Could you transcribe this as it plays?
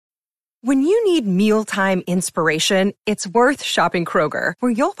When you need mealtime inspiration, it's worth shopping Kroger,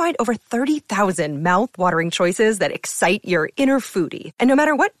 where you'll find over 30,000 mouth-watering choices that excite your inner foodie. And no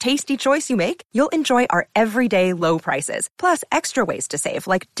matter what tasty choice you make, you'll enjoy our everyday low prices, plus extra ways to save,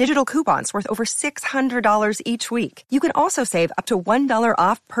 like digital coupons worth over $600 each week. You can also save up to $1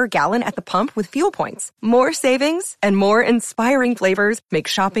 off per gallon at the pump with fuel points. More savings and more inspiring flavors make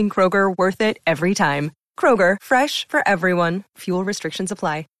shopping Kroger worth it every time. Kroger, fresh for everyone. Fuel restrictions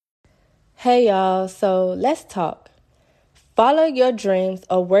apply. Hey y'all, so let's talk. Follow your dreams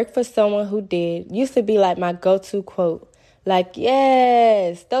or work for someone who did used to be like my go-to quote. Like,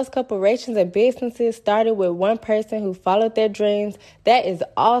 yes, those corporations and businesses started with one person who followed their dreams. That is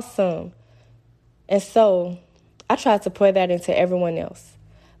awesome. And so I tried to pour that into everyone else.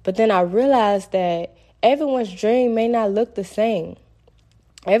 But then I realized that everyone's dream may not look the same.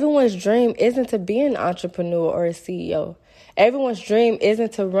 Everyone's dream isn't to be an entrepreneur or a CEO. Everyone's dream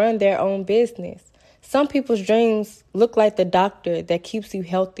isn't to run their own business. Some people's dreams look like the doctor that keeps you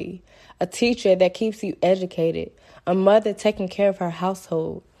healthy, a teacher that keeps you educated, a mother taking care of her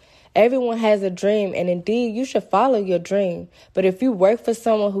household. Everyone has a dream, and indeed, you should follow your dream. But if you work for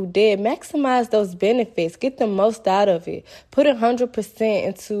someone who did, maximize those benefits. Get the most out of it. Put 100%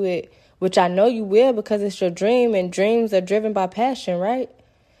 into it, which I know you will because it's your dream, and dreams are driven by passion, right?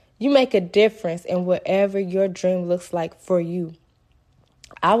 You make a difference in whatever your dream looks like for you.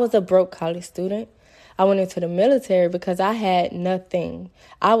 I was a broke college student. I went into the military because I had nothing.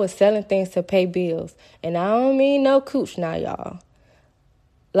 I was selling things to pay bills. And I don't mean no cooch now, y'all.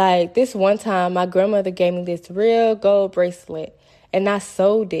 Like this one time, my grandmother gave me this real gold bracelet. And I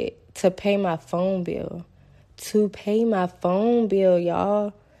sold it to pay my phone bill. To pay my phone bill,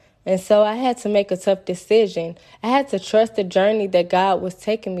 y'all. And so I had to make a tough decision. I had to trust the journey that God was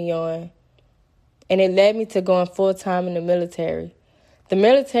taking me on. And it led me to going full-time in the military. The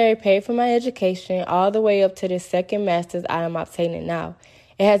military paid for my education all the way up to the second master's I am obtaining now.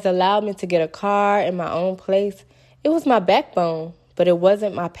 It has allowed me to get a car in my own place. It was my backbone, but it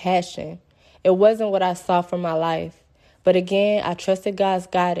wasn't my passion. It wasn't what I saw for my life. But again, I trusted God's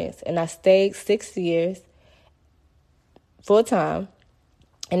guidance, and I stayed 6 years full-time.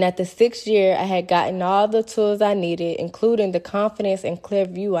 And at the 6th year, I had gotten all the tools I needed, including the confidence and clear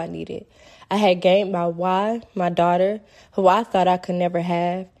view I needed. I had gained my why, my daughter, who I thought I could never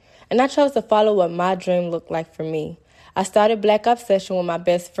have. And I chose to follow what my dream looked like for me. I started Black Ops Session with my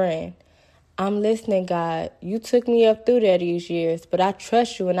best friend. I'm listening, God. You took me up through there these years, but I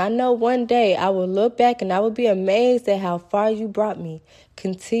trust you. And I know one day I will look back and I will be amazed at how far you brought me.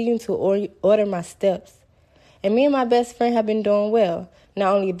 Continue to order my steps. And me and my best friend have been doing well.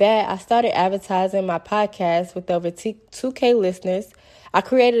 Not only that, I started advertising my podcast with over 2K listeners. I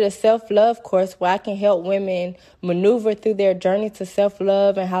created a self-love course where I can help women maneuver through their journey to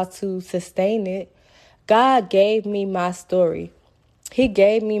self-love and how to sustain it. God gave me my story. He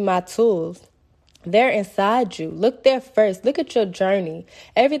gave me my tools. They're inside you. Look there first. Look at your journey.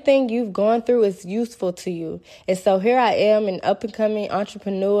 Everything you've gone through is useful to you. And so here I am, an up-and-coming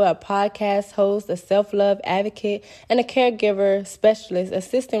entrepreneur, a podcast host, a self-love advocate, and a caregiver specialist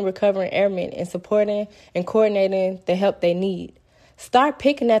assisting recovering airmen in supporting and coordinating the help they need. Start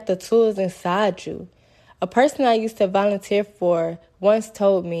picking at the tools inside you. A person I used to volunteer for once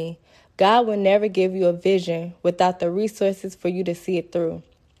told me, God will never give you a vision without the resources for you to see it through.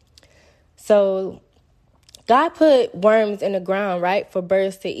 So God put worms in the ground, right, for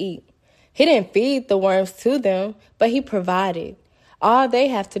birds to eat. He didn't feed the worms to them, but he provided. All they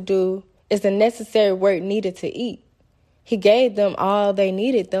have to do is the necessary work needed to eat. He gave them all they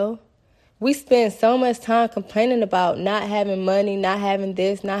needed, though. We spend so much time complaining about not having money, not having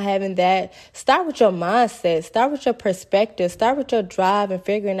this, not having that. Start with your mindset. Start with your perspective. Start with your drive and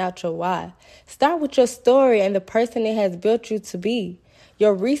figuring out your why. Start with your story and the person it has built you to be.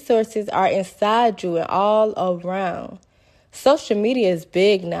 Your resources are inside you and all around. Social media is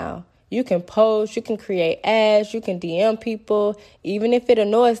big now. You can post, you can create ads, you can DM people, even if it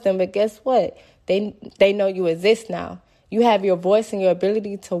annoys them. But guess what? They know you exist now. You have your voice and your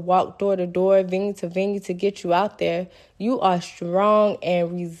ability to walk door to door, venue to venue to get you out there. You are strong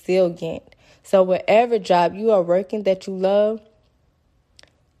and resilient. So whatever job you are working that you love,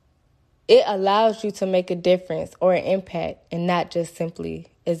 it allows you to make a difference or an impact and not just simply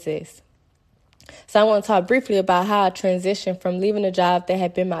exist. So I want to talk briefly about how I transitioned from leaving a job that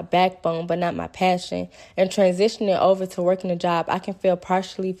had been my backbone but not my passion and transitioning over to working a job I can feel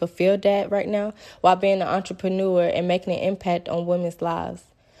partially fulfilled at right now while being an entrepreneur and making an impact on women's lives.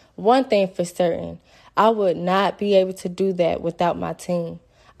 One thing for certain, I would not be able to do that without my team.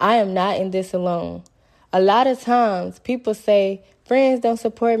 I am not in this alone. A lot of times people say, friends don't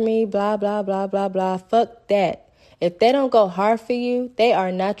support me, blah, blah, blah, blah, blah. Fuck that. If they don't go hard for you, they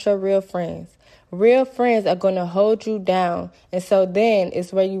are not your real friends. Real friends are going to hold you down. And so then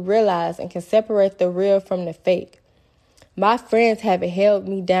it's where you realize and can separate the real from the fake. My friends haven't held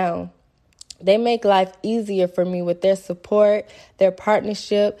me down. They make life easier for me with their support, their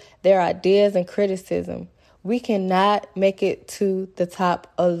partnership, their ideas, and criticism. We cannot make it to the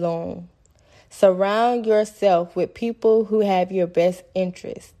top alone. Surround yourself with people who have your best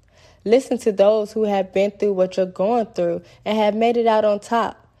interest. Listen to those who have been through what you're going through and have made it out on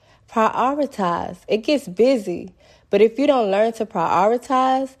top. Prioritize. It gets busy, but if you don't learn to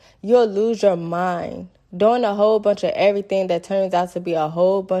prioritize, you'll lose your mind, doing a whole bunch of everything that turns out to be a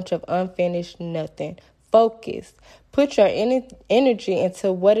whole bunch of unfinished nothing. Focus. Put your energy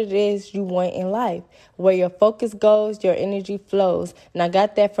into what it is you want in life. Where your focus goes, your energy flows. And I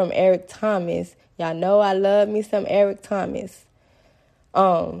got that from Eric Thomas. Y'all know I love me some Eric Thomas.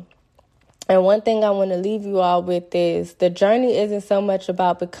 And one thing I want to leave you all with is the journey isn't so much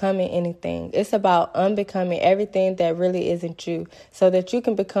about becoming anything. It's about unbecoming everything that really isn't you so that you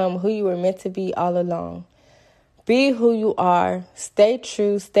can become who you were meant to be all along. Be who you are. Stay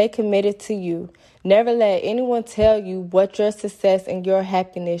true. Stay committed to you. Never let anyone tell you what your success and your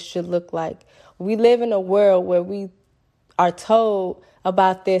happiness should look like. We live in a world where we are told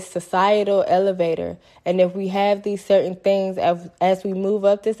about this societal elevator. And if we have these certain things as we move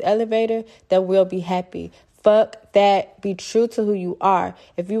up this elevator, that we'll be happy. Fuck that. Be true to who you are.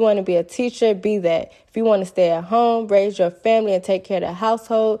 If you want to be a teacher, be that. If you want to stay at home, raise your family, and take care of the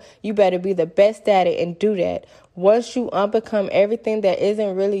household, you better be the best at it and do that. Once you unbecome everything that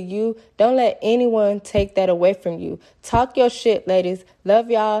isn't really you, don't let anyone take that away from you. Talk your shit, ladies.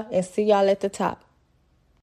 Love y'all and see y'all at the top.